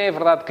 Mas também é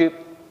verdade que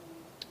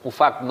O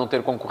facto de não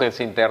ter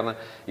concorrência interna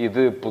e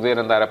de poder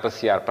andar a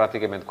passear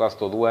praticamente quase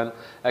todo o ano,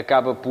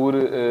 acaba por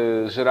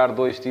gerar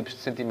dois tipos de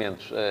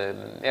sentimentos.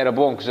 Era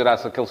bom que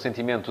gerasse aquele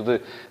sentimento de,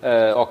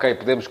 ok,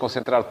 podemos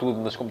concentrar tudo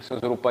nas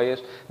competições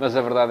europeias, mas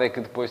a verdade é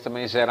que depois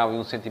também gera ali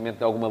um sentimento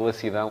de alguma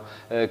lassidão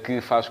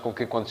que faz com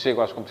que, quando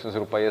chegam às competições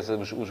europeias,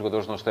 os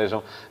jogadores não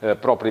estejam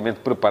propriamente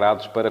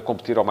preparados para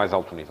competir ao mais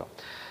alto nível.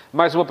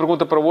 Mais uma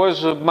pergunta para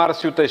hoje.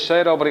 Márcio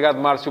Teixeira. Obrigado,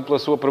 Márcio, pela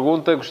sua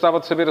pergunta. Gostava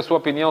de saber a sua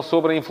opinião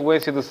sobre a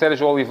influência de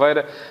Sérgio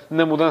Oliveira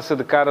na mudança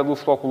de cara do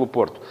Futebol Clube do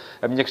Porto.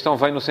 A minha questão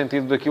vem no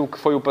sentido daquilo que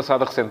foi o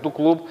passado recente do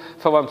clube,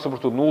 falando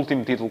sobretudo no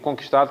último título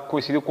conquistado, que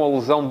coincidiu com a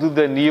lesão de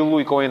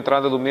Danilo e com a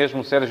entrada do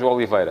mesmo Sérgio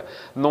Oliveira.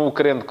 Não o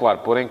querendo, claro,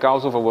 pôr em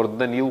causa o valor de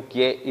Danilo,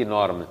 que é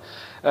enorme.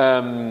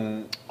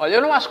 Olha,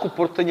 eu não acho que o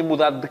Porto tenha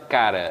mudado de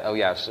cara,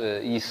 aliás,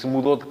 e se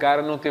mudou de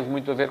cara não teve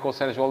muito a ver com o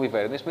Sérgio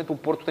Oliveira. Neste momento o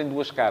Porto tem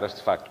duas caras,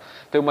 de facto.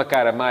 Tem uma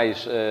cara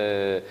mais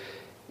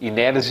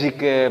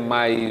enérgica,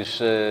 mais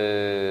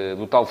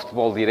do tal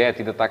futebol direto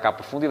e de ataque à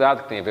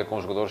profundidade, que tem a ver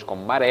com jogadores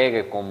como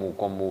Marega,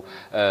 como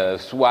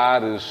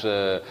Soares,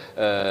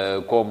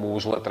 como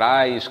os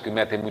laterais, que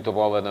metem muita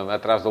bola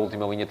atrás da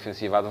última linha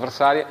defensiva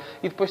adversária.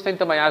 E depois tem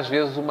também, às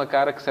vezes, uma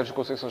cara que Sérgio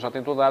Conceição já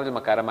tentou dar-lhe,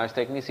 uma cara mais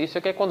tecnicista,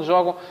 que é quando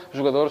jogam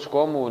jogadores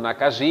como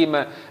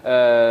Nakajima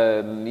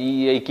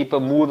e a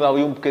equipa muda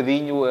ali um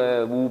bocadinho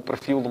o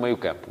perfil do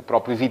meio-campo. O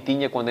próprio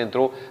Vitinha, quando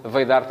entrou,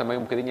 veio dar também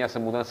um bocadinho essa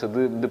mudança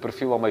de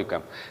perfil ao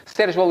meio-campo.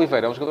 Sérgio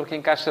Oliveira é um jogador que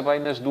encaixa bem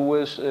nas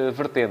duas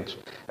vertentes.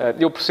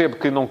 Eu percebo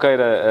que não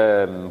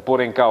queira pôr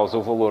em causa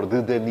o valor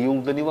de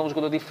Danilo. Danilo é um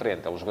jogador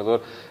diferente. É um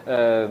jogador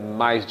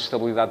mais de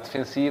estabilidade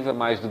defensiva,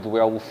 mais de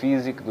duelo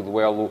físico, de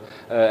duelo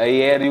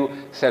aéreo.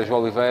 Sérgio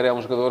Oliveira é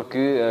um jogador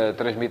que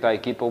transmite à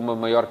equipa uma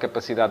maior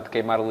capacidade de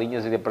queimar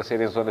linhas e de aparecer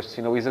em zonas de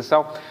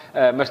finalização.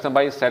 Mas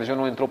também Sérgio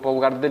não entrou para o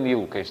lugar de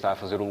Danilo. Quem está a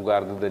fazer o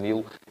lugar de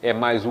Danilo é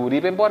mais o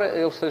Uribe, embora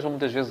eles estejam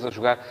muitas vezes a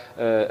jogar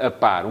a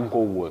par, um com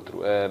o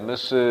outro.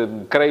 Mas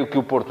creio que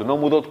o Porto não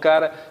mudou de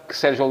cara, que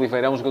Sérgio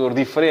Oliveira é um jogador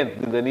diferente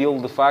de Danilo,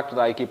 de facto,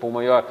 dá à equipa um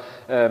maior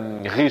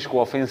risco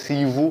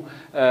ofensivo,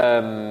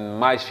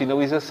 mais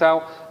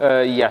finalização,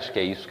 e acho que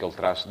é isso que ele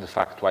traz, de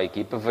facto, à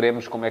equipa.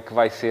 Veremos como é que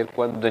vai ser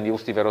quando Danilo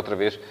estiver outra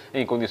vez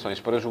em condições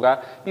para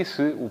jogar e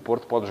se o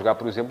Porto pode jogar,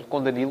 por exemplo,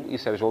 com Danilo e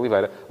Sérgio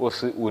Oliveira, ou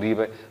se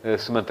Uribe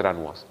se manterá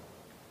no 11.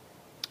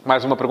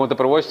 Mais uma pergunta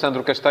para hoje,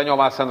 Sandro Castanho.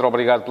 Olá, Sandro,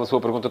 obrigado pela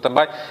sua pergunta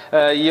também.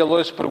 E ele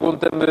hoje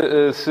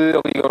pergunta-me se a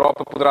Liga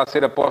Europa poderá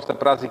ser aposta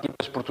para as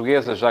equipas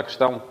portuguesas, já que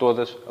estão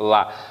todas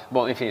lá.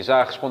 Bom, enfim,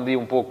 já respondi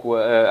um pouco,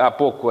 há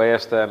pouco a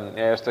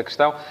esta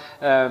questão.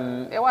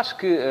 Eu acho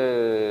que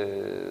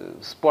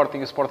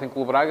Sporting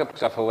Clube Braga, porque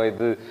já falei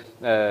de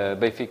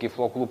Benfica e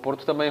Futebol Clube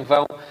Porto, também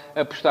vão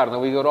apostar na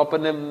Liga Europa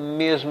na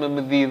mesma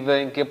medida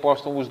em que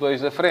apostam os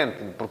dois da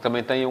frente, porque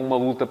também têm uma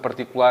luta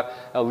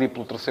particular ali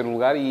pelo terceiro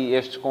lugar e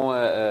estes com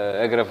a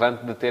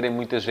agravante de terem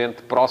muita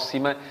gente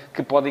próxima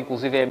que pode,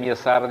 inclusive,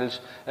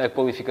 ameaçar-lhes a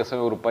qualificação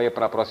europeia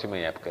para a próxima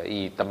época.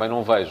 E também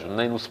não vejo,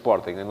 nem no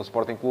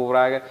Sporting Clube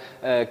Braga,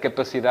 a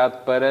capacidade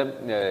para,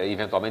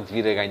 eventualmente,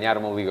 vir a ganhar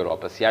uma Liga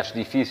Europa. Se acho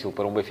difícil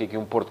para um Benfica e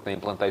um Porto que têm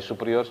plantéis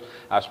superiores,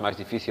 acho mais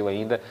difícil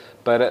ainda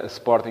para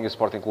Sporting e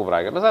Sporting Clube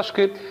Braga. Mas acho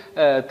que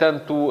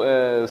tanto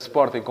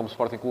Sporting como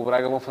Sporting Clube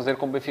Braga vão fazer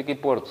como Benfica e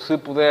Porto. Se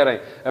puderem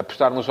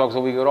apostar nos jogos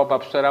da Liga Europa,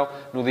 apostarão.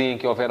 No dia em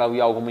que houver ali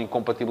alguma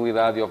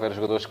incompatibilidade e houver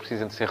jogadores que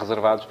precisem de ser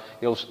reservados,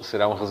 eles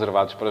serão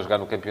reservados para jogar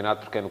no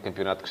campeonato, porque é no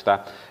campeonato que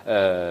está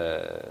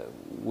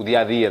o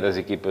dia-a-dia das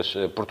equipas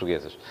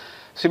portuguesas.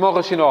 Simão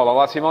Rachinola.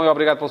 Olá, Simão, e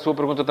obrigado pela sua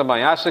pergunta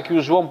também. Acha que o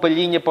João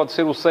Palhinha pode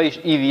ser o 6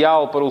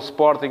 ideal para o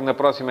Sporting na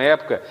próxima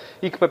época?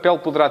 E que papel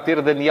poderá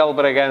ter Daniel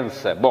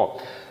Bragança? Bom,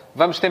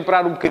 vamos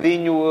temperar um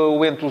bocadinho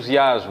o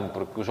entusiasmo,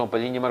 porque o João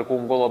Palhinha marcou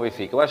um golo ao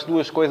Benfica. Eu acho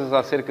duas coisas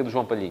acerca do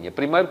João Palhinha.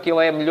 Primeiro, que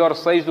ele é melhor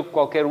 6 do que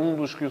qualquer um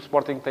dos que o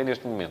Sporting tem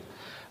neste momento.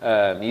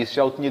 E isso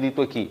já o tinha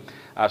dito aqui.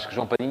 Acho que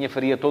João Palhinha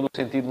faria todo o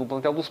sentido no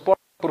plantel do Sporting,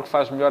 porque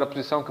faz melhor a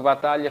posição que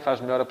Batalha, faz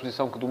melhor a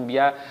posição que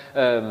Dumbiá,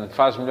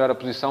 faz melhor a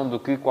posição do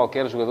que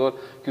qualquer jogador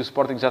que o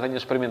Sporting já tenha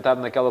experimentado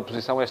naquela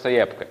posição esta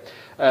época.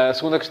 A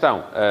segunda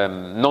questão,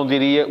 não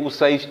diria o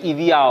 6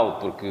 ideal,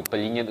 porque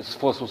Palhinha, se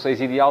fosse o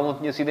 6 ideal, não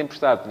tinha sido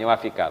emprestado, tinha lá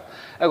ficado.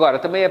 Agora,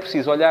 também é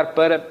preciso olhar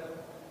para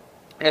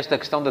esta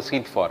questão da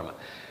seguinte forma.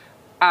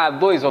 Há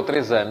 2 ou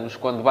 3 anos,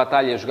 quando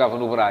Batalha jogava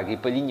no Braga e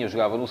Palhinha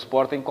jogava no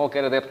Sporting,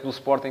 qualquer adepto do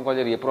Sporting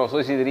olharia para os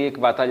dois e diria que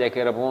Batalha é que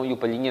era bom e o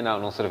Palhinha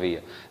não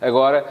servia.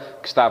 Agora,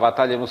 que está a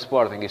Batalha no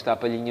Sporting e está a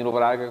Palhinha no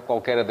Braga,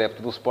 qualquer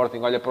adepto do Sporting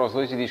olha para os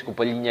dois e diz que o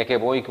Palhinha é que é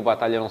bom e que o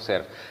Batalha não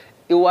serve.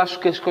 Eu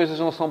acho que as coisas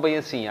não são bem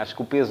assim. Acho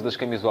que o peso das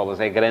camisolas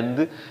é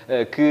grande,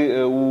 que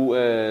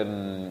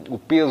o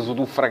peso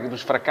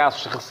dos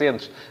fracassos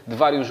recentes de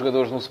vários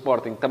jogadores no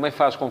Sporting também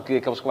faz com que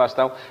aqueles que lá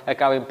estão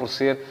acabem por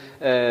ser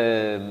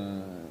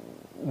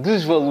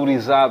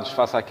desvalorizados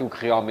face àquilo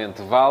que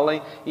realmente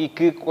valem e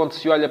que, quando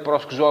se olha para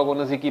os que jogam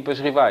nas equipas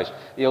rivais,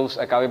 eles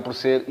acabem por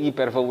ser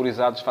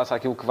hipervalorizados face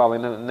àquilo que valem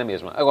na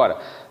mesma. Agora,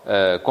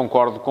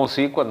 concordo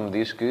consigo quando me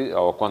diz que,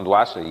 ou quando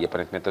acha, e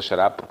aparentemente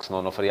achará, porque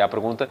senão não faria a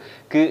pergunta,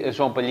 que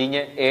João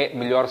Palhinha é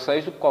melhor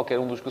 6 do que qualquer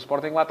um dos que o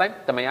Sporting lá tem.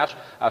 Também acho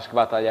que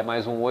Batalha é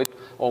mais um 8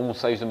 ou um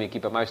 6 de uma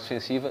equipa mais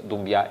defensiva.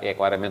 Dumbiá é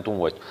claramente um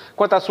 8.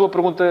 Quanto à sua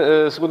pergunta,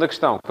 segunda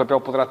questão, que papel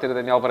poderá ter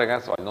Daniel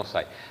Bragança? Olha, não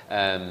sei.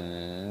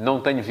 Não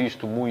tenho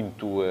visto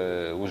muito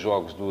os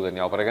jogos do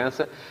Daniel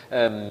Bragança.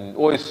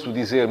 Ouço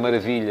dizer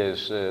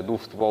maravilhas do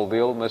futebol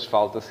dele, mas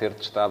falta ser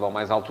testado ao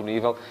mais alto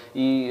nível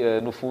e,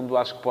 no fundo,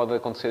 acho que pode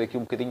acontecer aqui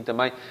um bocadinho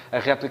também a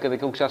réplica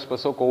daquilo que já se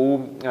passou com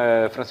o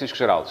Francisco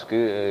Geraldes,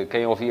 que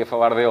quem ouvia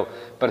falar dele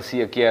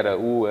parecia que era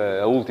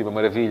a última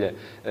maravilha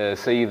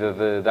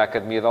saída da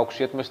Academia de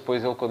Alcochete, mas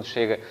depois ele, quando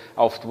chega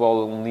ao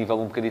futebol um nível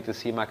um bocadito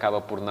acima,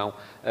 acaba por não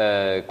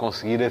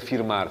conseguir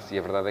afirmar-se. E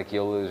a verdade é que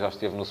ele já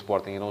esteve no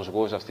Sporting e não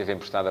jogou, já esteve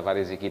emprestado a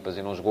várias equipas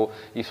e não jogou,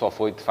 e só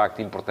foi, de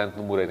facto, importante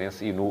no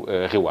Moreirense e no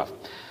Rio Ave.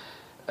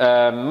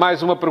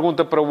 Mais uma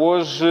pergunta para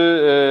hoje,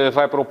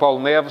 vai para o Paulo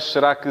Neves.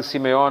 Será que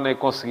Simeone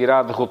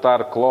conseguirá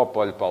derrotar Klopp?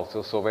 Olha, Paulo, se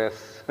eu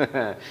soubesse...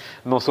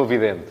 não sou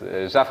vidente.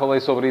 Já falei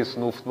sobre isso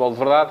no Futebol de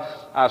Verdade.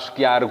 Acho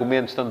que há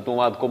argumentos, tanto de um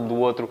lado como do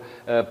outro,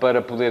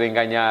 para poderem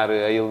ganhar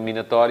a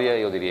eliminatória.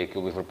 Eu diria que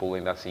o Liverpool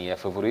ainda assim é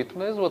favorito,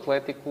 mas o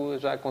Atlético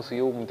já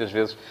conseguiu, muitas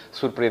vezes,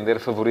 surpreender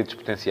favoritos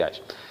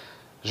potenciais.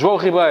 João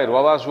Ribeiro.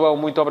 Olá, João.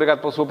 Muito obrigado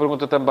pela sua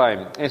pergunta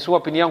também. Em sua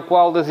opinião,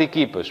 qual das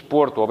equipas,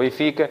 Porto ou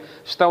Benfica,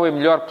 estão em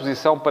melhor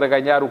posição para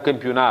ganhar o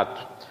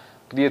campeonato?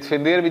 Podia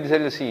defender-me e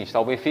dizer-lhe assim, está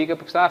o Benfica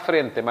porque está à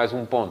frente, tem mais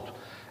um ponto.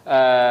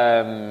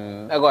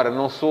 Agora,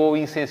 não sou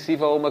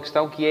insensível a uma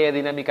questão que é a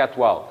dinâmica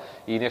atual.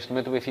 E neste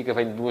momento o Benfica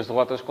vem de 2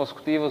 derrotas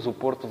consecutivas, o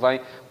Porto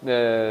vem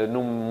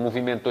num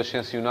movimento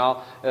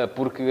ascensional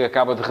porque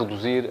acaba de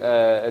reduzir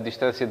a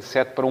distância de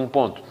 7 para 1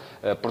 ponto.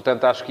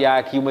 Portanto, acho que há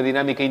aqui uma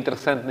dinâmica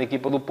interessante na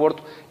equipa do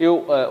Porto.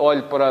 Eu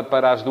olho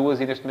para as duas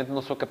e neste momento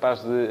não sou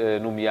capaz de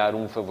nomear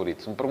um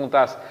favorito. Se me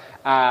perguntasse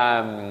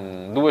há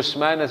 2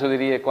 semanas, eu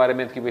diria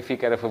claramente que o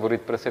Benfica era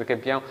favorito para ser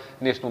campeão.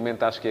 Neste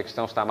momento acho que a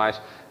questão está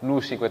mais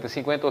nos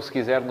 50-50 ou, se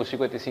quiser, nos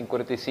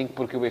 55-45,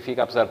 porque o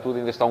Benfica, apesar de tudo,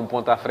 ainda está 1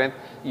 ponto à frente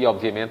e,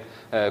 obviamente,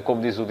 como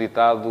diz o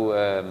ditado,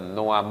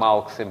 não há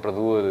mal que sempre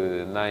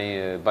dure,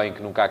 nem bem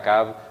que nunca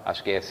acabe.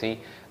 Acho que é assim.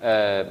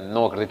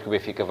 Não acredito que o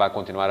Benfica vá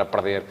continuar a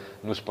perder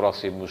nos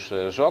próximos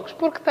jogos,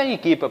 porque tem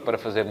equipa para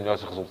fazer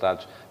melhores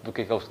resultados do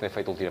que aqueles que tem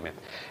feito ultimamente.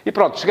 E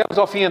pronto, chegamos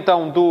ao fim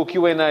então do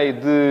Q&A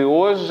de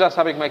hoje. Já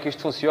sabem como é que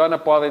isto funciona.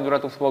 Podem,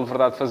 durante o Futebol de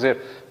Verdade, fazer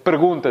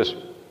perguntas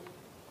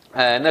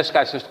nas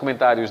caixas de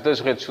comentários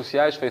das redes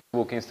sociais,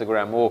 Facebook,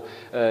 Instagram ou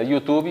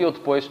YouTube, e eu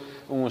depois,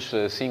 uns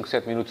 5,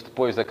 7 minutos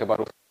depois de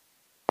acabar o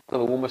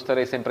cada uma,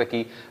 estarei sempre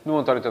aqui no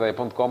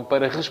antoniotadeia.com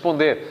para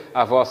responder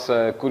à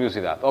vossa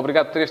curiosidade.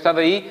 Obrigado por terem estado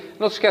aí.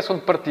 Não se esqueçam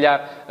de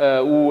partilhar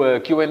o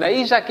Q&A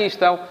e, já que aí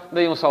estão,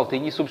 deem um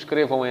saltinho e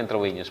subscrevam Entre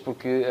Linhas,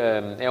 porque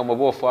é uma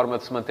boa forma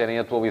de se manterem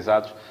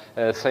atualizados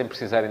sem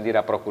precisarem de ir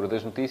à procura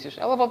das notícias.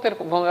 Elas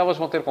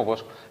vão ter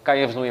convosco.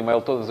 Caem-vos no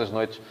e-mail todas as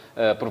noites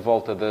por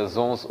volta das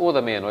 11 ou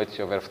da meia-noite,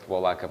 se houver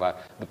futebol a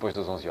acabar depois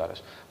das 11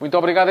 horas. Muito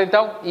obrigado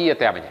então e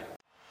até amanhã.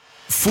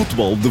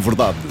 Futebol de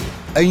Verdade,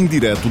 em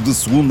direto de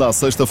segunda a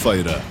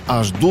sexta-feira,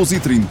 às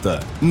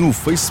 12h30, no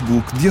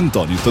Facebook de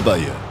António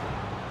Tadeia.